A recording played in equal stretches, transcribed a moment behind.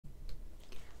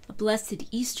blessed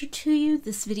Easter to you.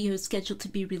 This video is scheduled to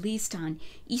be released on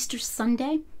Easter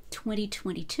Sunday,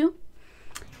 2022.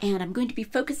 And I'm going to be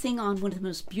focusing on one of the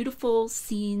most beautiful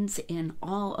scenes in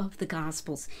all of the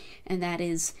Gospels, and that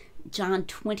is John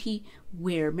 20,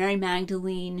 where Mary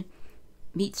Magdalene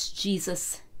meets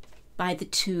Jesus by the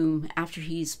tomb after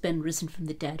he's been risen from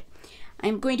the dead.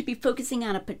 I'm going to be focusing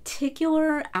on a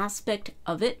particular aspect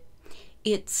of it.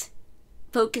 It's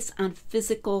focus on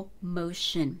physical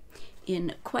motion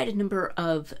in quite a number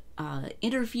of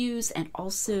interviews, and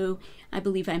also I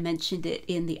believe I mentioned it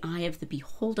in The Eye of the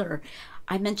Beholder.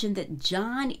 I mentioned that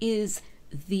John is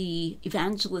the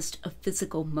evangelist of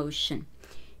physical motion.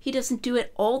 He doesn't do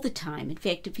it all the time. In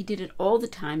fact, if he did it all the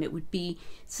time, it would be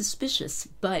suspicious.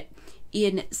 But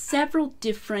in several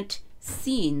different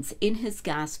scenes in his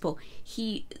gospel,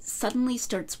 he suddenly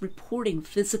starts reporting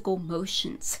physical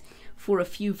motions for a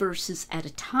few verses at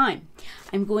a time.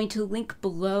 I'm going to link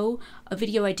below a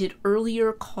video I did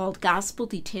earlier called Gospel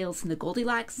Details in the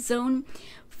Goldilocks Zone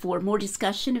for more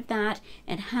discussion of that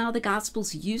and how the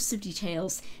Gospel's use of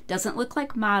details doesn't look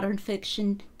like modern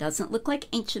fiction, doesn't look like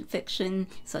ancient fiction,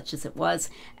 such as it was,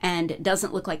 and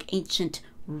doesn't look like ancient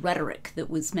rhetoric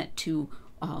that was meant to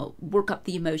work up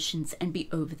the emotions and be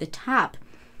over the top.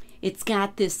 It's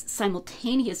got this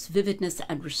simultaneous vividness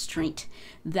and restraint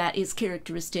that is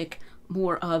characteristic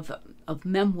more of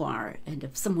memoir and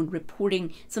of someone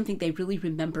reporting something they really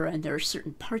remember, and there are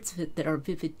certain parts of it that are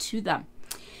vivid to them.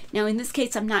 Now, in this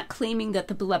case, I'm not claiming that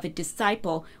the beloved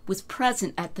disciple was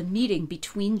present at the meeting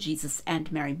between Jesus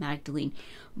and Mary Magdalene,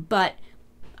 but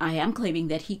I am claiming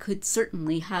that he could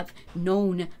certainly have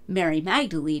known Mary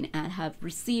Magdalene and have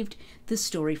received the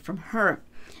story from her.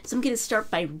 So I'm going to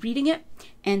start by reading it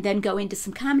and then go into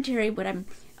some commentary. What I'm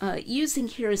using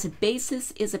here as a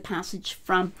basis is a passage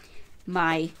from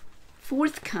my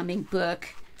forthcoming book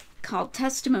called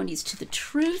Testimonies to the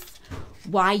Truth,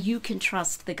 Why You Can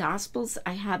Trust the Gospels.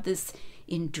 I have this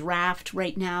in draft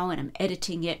right now and I'm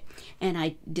editing it, and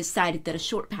I decided that a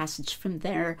short passage from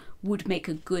there would make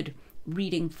a good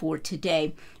reading for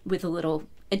today with a little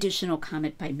additional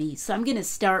comment by me. So I'm going to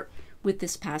start with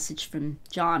this passage from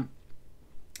John.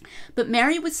 But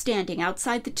Mary was standing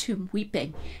outside the tomb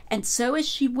weeping, and so as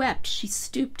she wept, she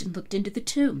stooped and looked into the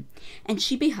tomb, and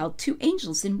she beheld two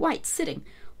angels in white sitting,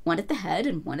 one at the head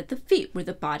and one at the feet, where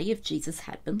the body of Jesus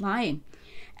had been lying.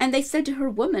 And they said to her,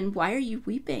 "Woman, why are you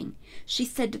weeping?" She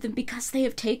said to them, "Because they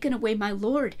have taken away my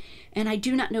Lord, and I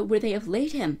do not know where they have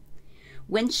laid him."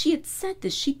 When she had said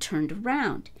this, she turned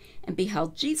around and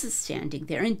beheld Jesus standing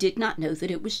there, and did not know that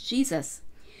it was Jesus.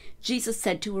 Jesus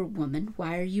said to her, "Woman,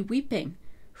 why are you weeping?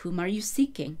 Whom are you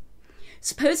seeking?"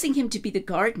 Supposing him to be the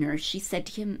gardener, she said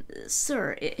to him,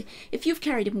 "Sir, if you've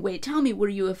carried him away, tell me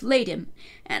where you have laid him,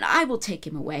 and I will take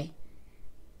him away."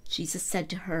 Jesus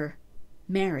said to her,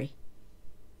 "Mary."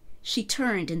 She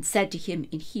turned and said to him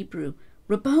in Hebrew,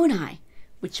 "Rabboni,"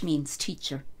 which means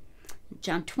teacher.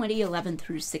 John 20:11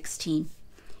 through 16.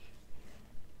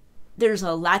 There's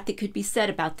a lot that could be said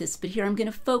about this, but here I'm going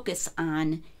to focus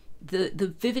on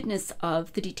the vividness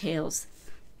of the details.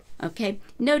 Okay,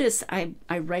 notice I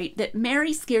write that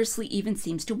Mary scarcely even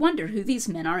seems to wonder who these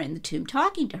men are in the tomb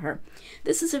talking to her.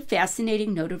 This is a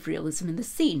fascinating note of realism in the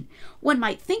scene. One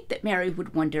might think that Mary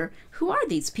would wonder, who are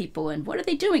these people and what are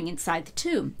they doing inside the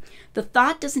tomb? The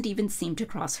thought doesn't even seem to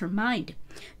cross her mind.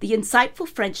 The insightful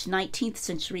French 19th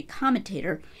century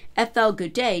commentator F.L.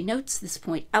 Godet notes this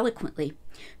point eloquently.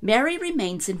 Mary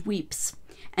remains and weeps.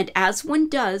 And as one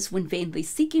does when vainly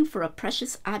seeking for a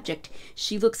precious object,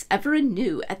 she looks ever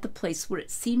anew at the place where it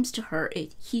seems to her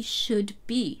he should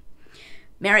be.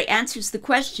 Mary answers the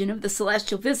question of the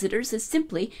celestial visitors as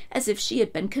simply as if she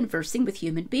had been conversing with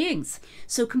human beings.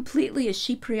 So completely is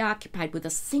she preoccupied with a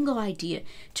single idea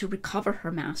to recover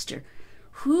her master.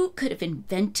 Who could have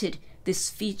invented this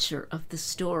feature of the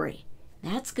story?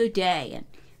 That's Godet, and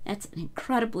that's an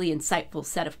incredibly insightful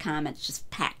set of comments just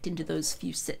packed into those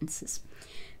few sentences.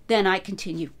 Then I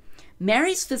continue.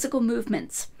 Mary's physical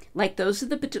movements, like those of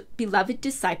the beloved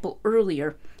disciple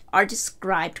earlier, are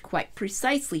described quite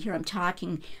precisely. Here I'm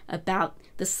talking about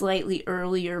the slightly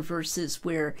earlier verses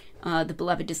where the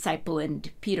beloved disciple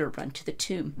and Peter run to the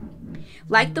tomb.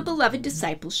 Like the beloved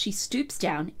disciple, she stoops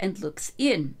down and looks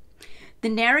in. The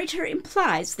narrator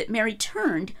implies that Mary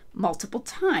turned multiple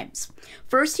times.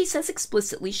 First, he says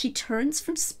explicitly she turns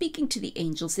from speaking to the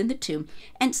angels in the tomb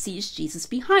and sees Jesus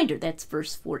behind her. That's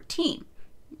verse 14.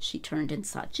 She turned and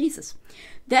saw Jesus.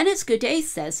 Then, as Godet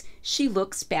says, she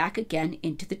looks back again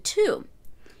into the tomb.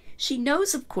 She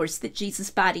knows, of course, that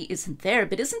Jesus' body isn't there,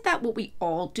 but isn't that what we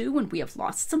all do when we have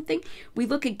lost something? We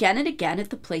look again and again at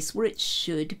the place where it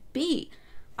should be.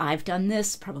 I've done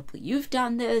this, probably you've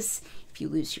done this. If you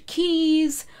lose your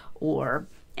keys or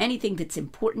anything that's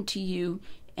important to you,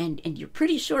 and you're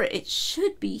pretty sure it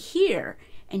should be here,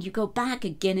 and you go back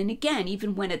again and again,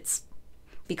 even when it's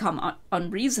become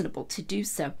unreasonable to do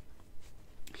so.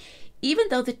 Even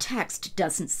though the text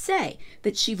doesn't say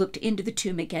that she looked into the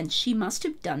tomb again, she must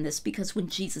have done this because when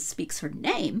Jesus speaks her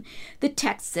name, the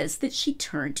text says that she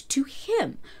turned to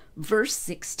him. Verse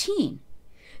 16.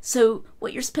 So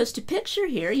what you're supposed to picture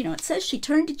here, it says she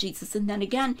turned to Jesus, and then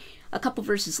again, a couple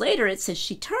verses later, it says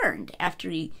she turned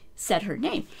after he said her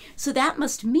name. So that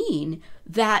must mean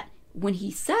that when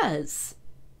he says,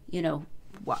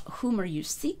 whom are you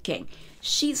seeking?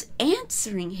 She's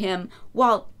answering him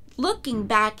while looking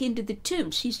back into the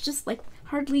tomb. She's just like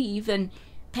hardly even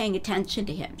paying attention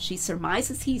to him. She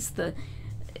surmises he's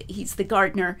the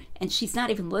gardener, and she's not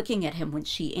even looking at him when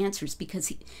she answers,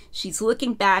 because she's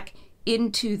looking back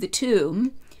into the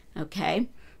tomb, okay,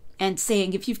 and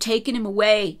saying, if you've taken him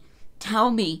away,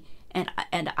 tell me, and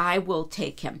I will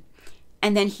take him.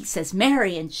 And then he says,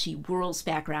 Mary, and she whirls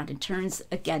back around and turns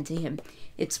again to him.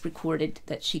 It's recorded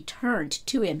that she turned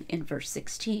to him in verse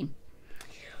 16.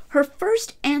 Her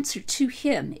first answer to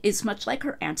him is much like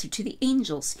her answer to the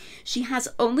angels. She has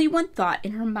only one thought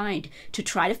in her mind: to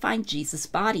try to find Jesus'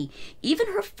 body. Even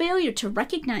her failure to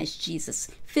recognize Jesus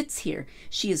fits here.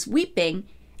 She is weeping,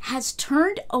 has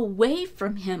turned away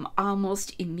from him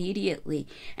almost immediately,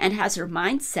 and has her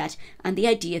mind set on the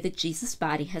idea that Jesus'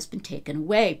 body has been taken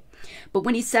away. But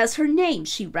when he says her name,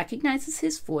 she recognizes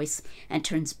his voice and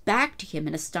turns back to him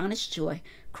in astonished joy,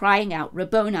 crying out,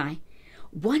 Rabboni.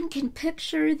 One can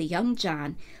picture the young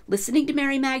John listening to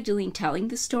Mary Magdalene telling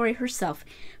the story herself,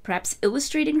 perhaps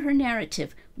illustrating her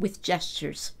narrative with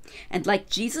gestures. And like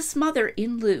Jesus' mother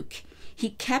in Luke,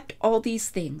 he kept all these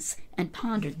things and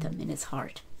pondered them in his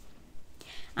heart.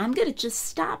 I'm going to just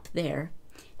stop there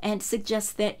and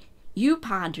suggest that you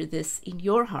ponder this in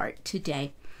your heart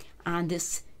today on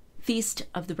this Feast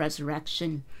of the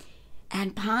Resurrection,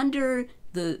 and ponder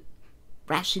the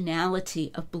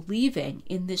rationality of believing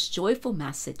in this joyful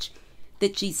message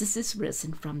that Jesus is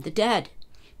risen from the dead.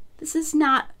 This is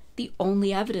not the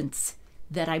only evidence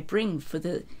that I bring for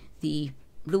the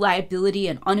reliability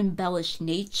and unembellished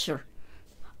nature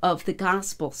of the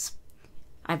Gospels.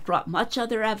 I've brought much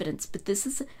other evidence, but this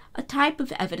is a type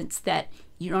of evidence that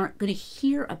you aren't going to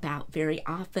hear about very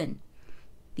often.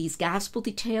 These gospel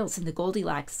details in the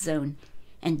Goldilocks zone,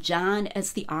 and John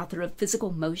as the author of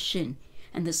physical motion,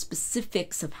 and the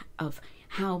specifics of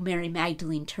how Mary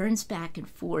Magdalene turns back and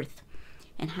forth,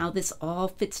 and how this all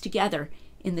fits together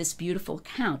in this beautiful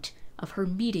account of her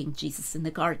meeting Jesus in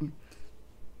the garden.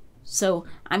 So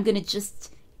I'm going to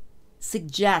just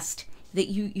suggest that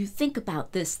you think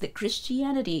about this, that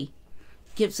Christianity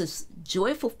gives us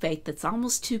joyful faith that's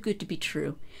almost too good to be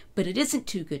true, but it isn't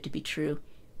too good to be true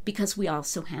because we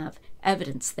also have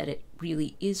evidence that it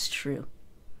really is true.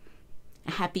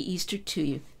 A happy Easter to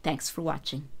you. Thanks for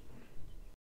watching.